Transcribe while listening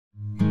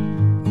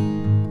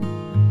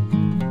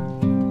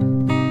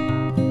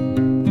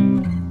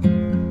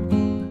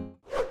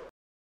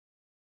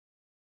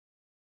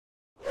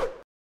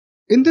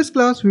In this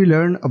class we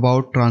learn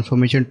about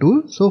transformation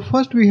tool. So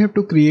first we have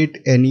to create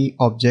any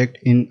object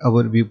in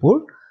our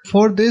viewport.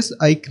 For this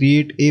I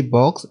create a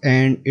box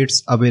and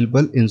it's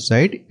available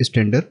inside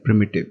standard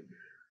primitive.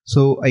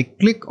 So I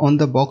click on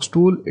the box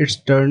tool,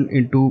 it's turned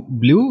into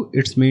blue,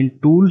 it's mean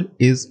tool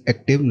is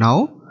active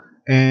now,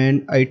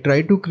 and I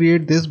try to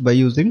create this by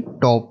using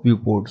top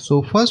viewport.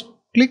 So first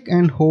click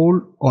and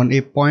hold on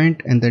a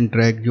point and then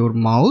drag your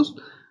mouse.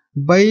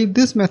 By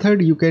this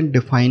method you can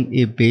define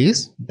a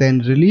base, then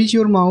release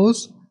your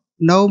mouse.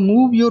 Now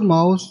move your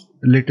mouse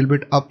a little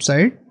bit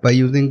upside. By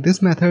using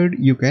this method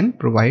you can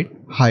provide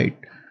height.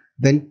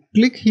 Then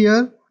click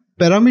here,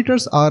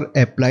 parameters are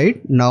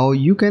applied. Now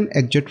you can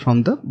exit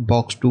from the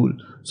box tool.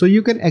 So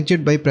you can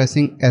exit by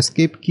pressing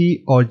escape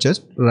key or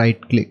just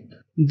right click.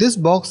 This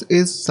box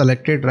is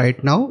selected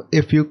right now.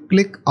 If you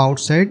click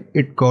outside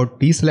it got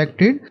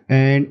deselected,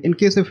 and in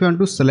case if you want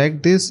to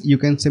select this you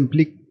can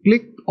simply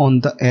click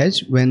on the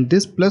edge when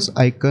this plus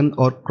icon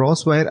or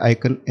crosswire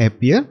icon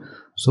appear.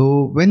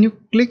 So when you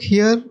click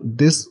here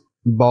this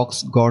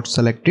box got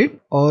selected.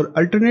 Or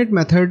alternate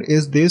method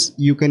is this,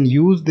 you can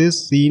use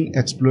this scene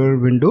explorer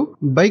window.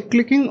 By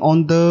clicking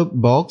on the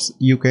box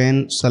you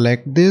can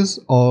select this,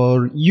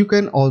 or you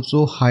can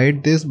also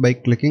hide this by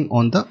clicking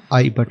on the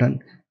I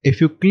button.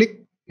 If you click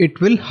it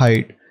will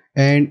hide,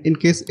 and in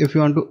case if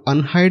you want to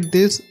unhide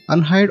this,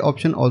 unhide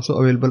option also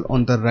available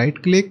on the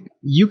right click.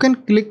 You can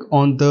click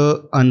on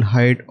the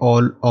unhide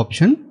all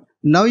option.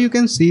 Now you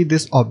can see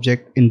this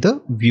object in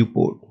the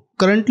viewport.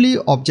 Currently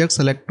object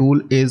select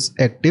tool is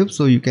active,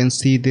 so you can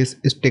see this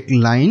stick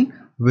line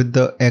with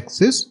the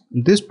axis.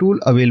 This tool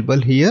available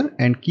here,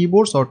 and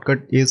keyboard shortcut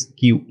is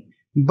Q.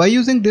 By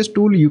using this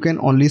tool you can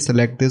only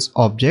select this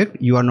object,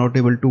 you are not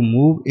able to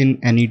move in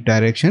any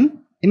direction.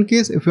 In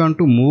case if you want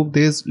to move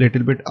this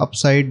little bit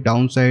upside,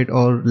 downside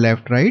or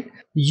left right,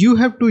 you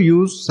have to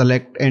use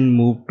select and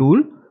move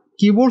tool.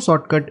 Keyboard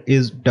shortcut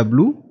is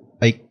W.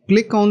 I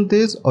click on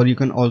this, or you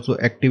can also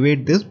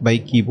activate this by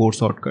keyboard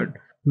shortcut.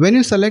 When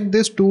you select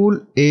this tool,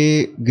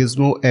 a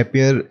gizmo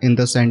appear in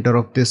the center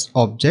of this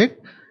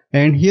object,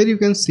 and here you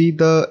can see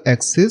the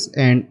axis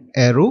and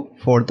arrow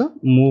for the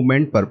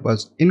movement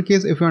purpose. In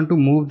case if you want to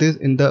move this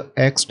in the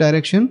X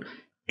direction,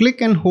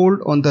 click and hold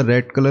on the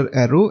red color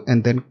arrow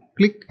and then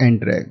click and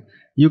drag.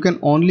 You can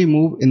only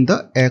move in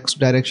the X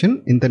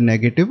direction in the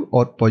negative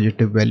or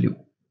positive value.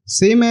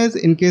 Same as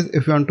in case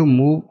if you want to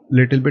move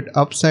little bit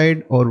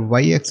upside or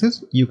Y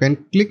axis, you can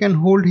click and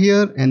hold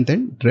here and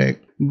then drag.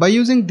 By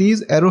using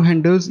these arrow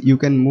handles you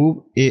can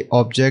move a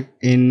object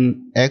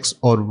in X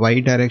or Y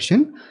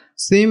direction.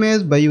 Same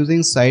as by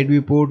using side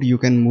viewport you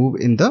can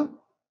move in the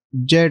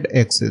Z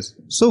axis.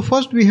 So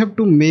first we have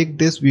to make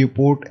this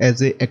viewport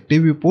as a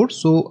active viewport,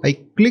 so I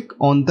click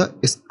on the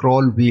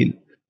scroll wheel.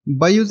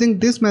 By using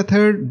this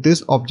method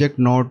this object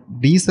not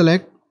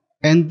deselect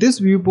and this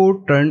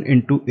viewport turn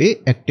into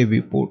a active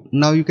viewport.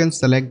 Now you can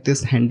select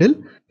this handle.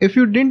 If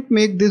you didn't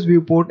make this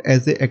viewport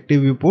as a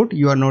active viewport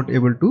you are not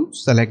able to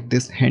select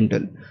this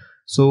handle.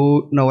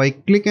 So now I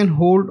click and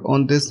hold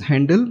on this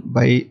handle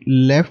by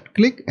left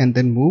click and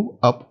then move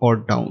up or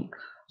down.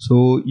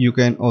 So you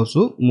can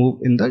also move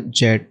in the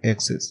Z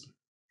axis.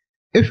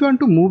 If you want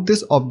to move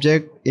this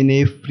object in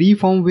a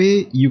freeform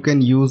way, you can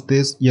use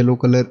this yellow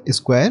color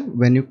square.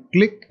 When you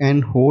click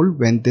and hold,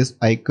 when this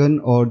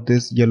icon or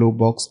this yellow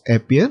box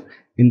appear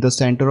in the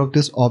center of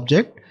this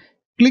object,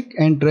 click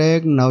and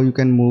drag. Now you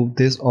can move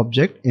this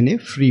object in a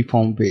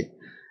freeform way.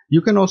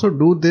 You can also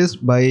do this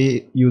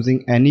by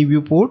using any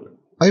viewport.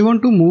 I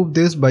want to move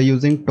this by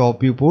using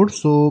top viewport,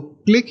 so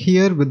click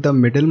here with the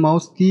middle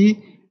mouse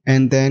key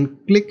and then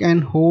click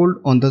and hold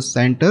on the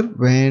center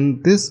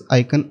when this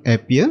icon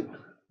appear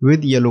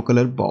with yellow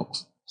color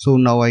box. So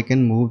now I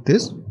can move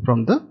this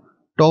from the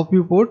top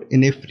viewport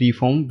in a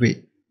freeform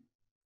way.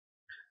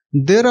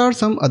 There are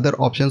some other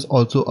options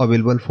also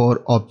available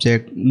for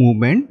object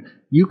movement.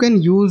 You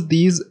can use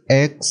these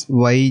X,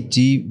 Y,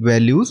 G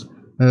values.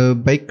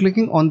 By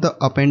clicking on the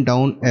up and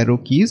down arrow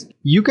keys,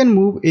 you can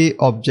move a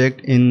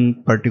object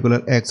in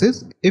particular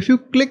axis. If you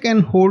click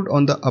and hold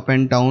on the up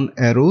and down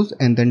arrows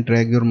and then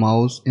drag your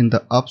mouse in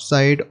the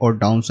upside or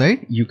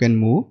downside, you can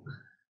move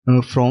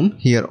from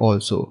here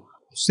also.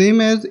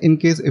 Same as in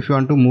case if you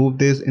want to move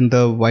this in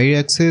the Y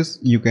axis,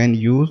 you can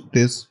use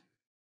this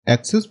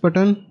axis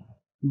button.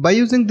 By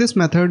using this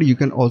method you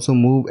can also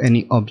move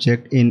any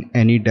object in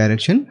any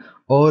direction,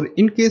 or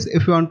in case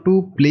if you want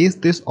to place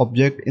this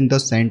object in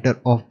the center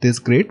of this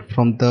grid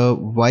from the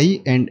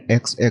Y and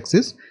X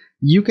axis,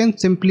 you can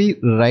simply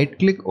right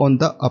click on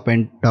the up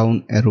and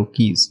down arrow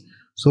keys.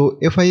 So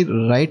if I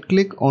right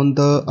click on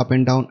the up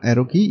and down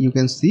arrow key, you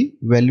can see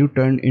value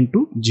turned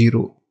into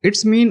 0.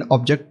 It's mean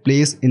object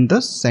placed in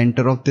the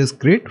center of this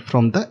grid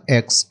from the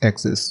X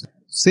axis.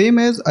 Same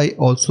as I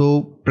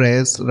also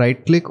press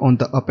right click on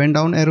the up and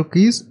down arrow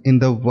keys in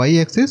the Y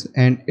axis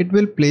and it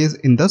will place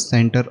in the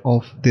center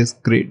of this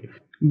grid.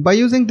 By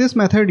using this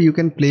method you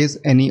can place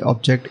any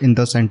object in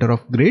the center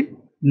of grid.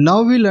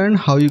 Now we learn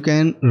how you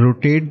can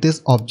rotate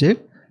this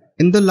object.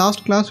 In the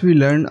last class we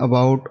learned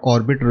about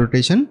orbit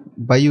rotation.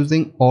 by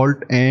using Alt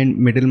and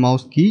middle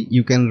mouse key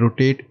you can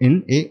rotate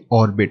in a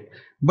orbit.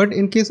 But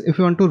in case if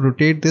you want to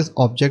rotate this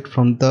object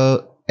from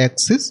the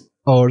axis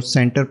or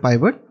center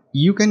pivot,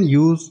 you can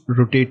use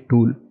rotate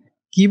tool.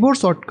 Keyboard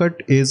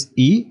shortcut is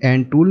E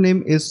and tool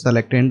name is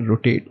select and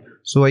rotate.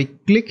 So I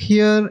click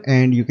here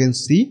and you can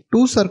see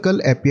two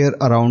circles appear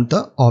around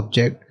the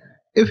object.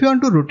 If you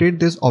want to rotate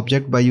this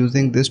object by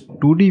using this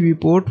 2D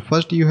viewport,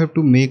 first you have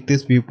to make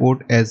this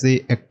viewport as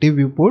a active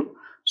viewport.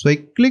 So I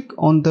click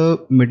on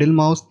the middle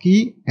mouse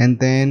key and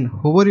then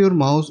hover your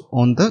mouse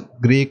on the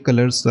gray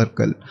color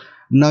circle.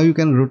 Now you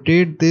can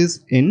rotate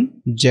this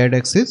in Z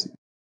axis.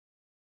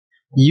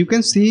 You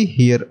can see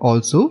here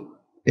also,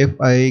 if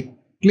I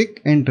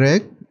click and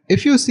drag,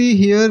 if you see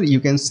here you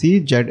can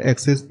see Z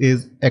axis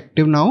is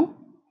active now,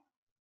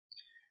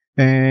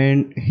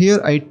 and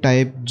here I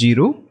type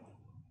 0.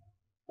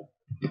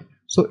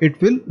 So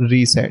it will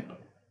reset.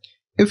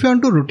 If you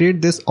want to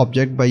rotate this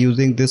object by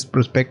using this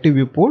perspective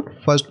viewport,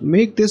 first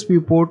make this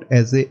viewport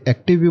as a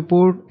active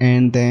viewport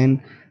and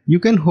then you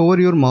can hover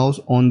your mouse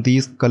on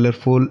these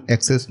colorful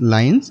axis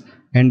lines,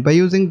 and by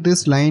using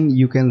this line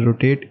you can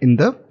rotate in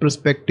the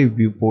perspective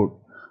viewport.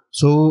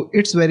 So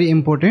it's very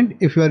important,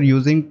 if you are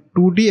using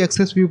 2D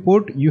axis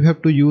viewport you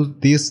have to use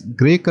these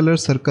gray color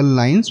circle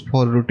lines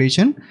for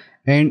rotation,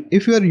 and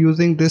if you are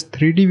using this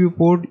 3D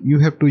viewport you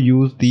have to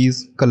use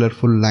these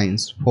colorful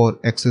lines for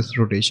axis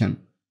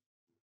rotation.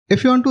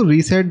 If you want to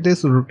reset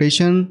this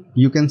rotation,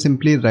 you can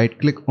simply right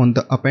click on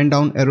the up and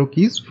down arrow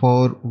keys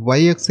for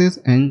Y axis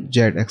and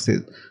Z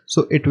axis,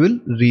 so it will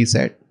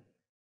reset.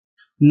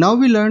 Now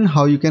we learn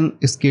how you can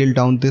scale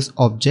down this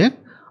object,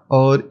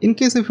 or in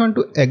case if you want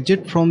to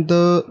exit from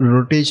the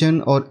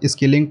rotation or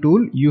scaling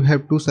tool, you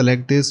have to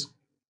select this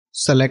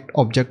select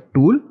object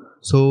tool.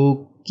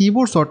 So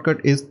keyboard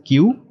shortcut is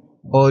Q,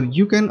 or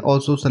you can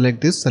also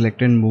select this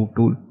select and move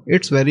tool.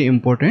 It's very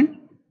important.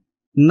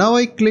 Now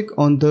I click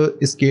on the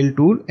scale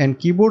tool and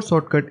keyboard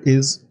shortcut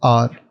is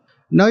R.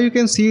 Now you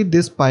can see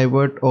this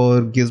pivot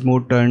or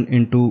gizmo turn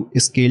into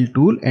scale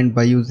tool, and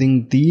by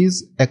using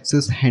these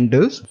axis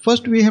handles,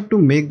 first we have to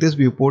make this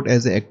viewport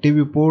as an active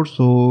viewport.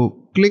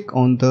 So click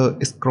on the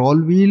scroll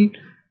wheel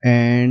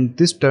and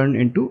this turn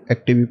into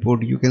active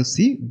viewport. You can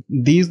see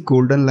these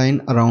golden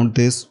line around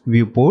this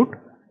viewport,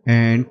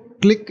 and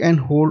click and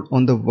hold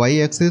on the Y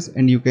axis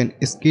and you can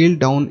scale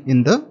down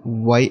in the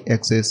Y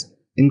axis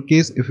in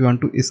case if you want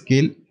to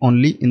scale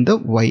only in the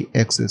Y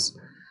axis.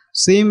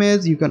 Same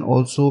as you can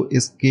also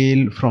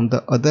scale from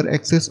the other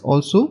axis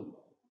also.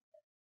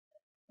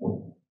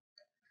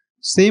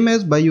 Same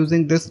as by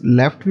using this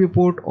left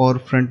viewport or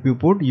front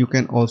viewport, you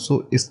can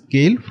also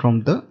scale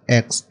from the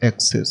X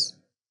axis.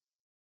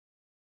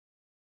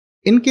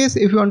 In case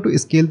if you want to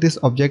scale this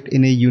object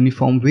in a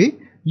uniform way,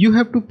 you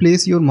have to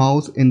place your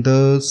mouse in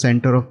the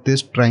center of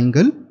this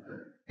triangle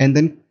and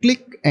then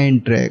click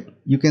and drag.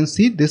 You can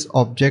see this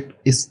object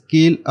is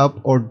scale up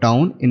or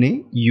down in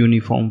a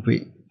uniform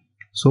way.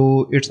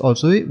 So it's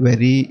also a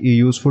very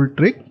useful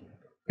trick.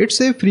 It's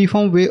a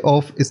freeform way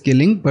of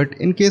scaling, but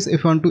in case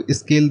if you want to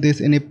scale this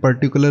in a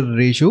particular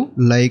ratio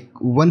like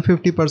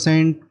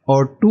 150%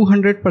 or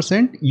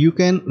 200%, you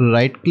can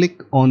right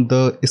click on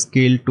the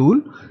scale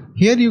tool.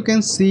 Here you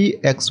can see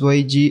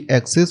XYZ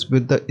axis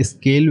with the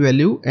scale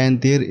value,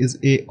 and there is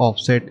a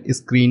offset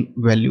screen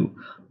value.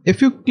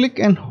 If you click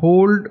and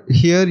hold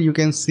here, you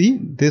can see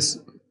this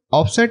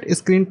offset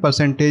screen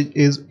percentage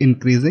is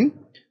increasing.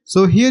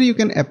 So here you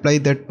can apply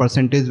that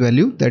percentage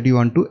value that you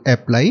want to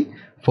apply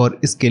for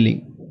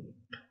scaling.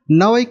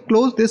 Now I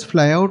close this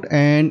flyout,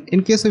 and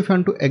in case if you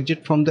want to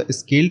exit from the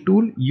scale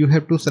tool, you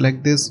have to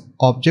select this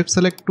object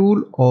select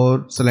tool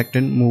or select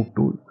and move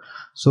tool.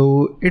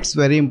 So it's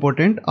very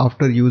important,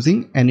 after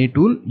using any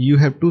tool you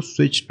have to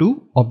switch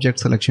to object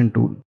selection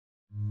tool.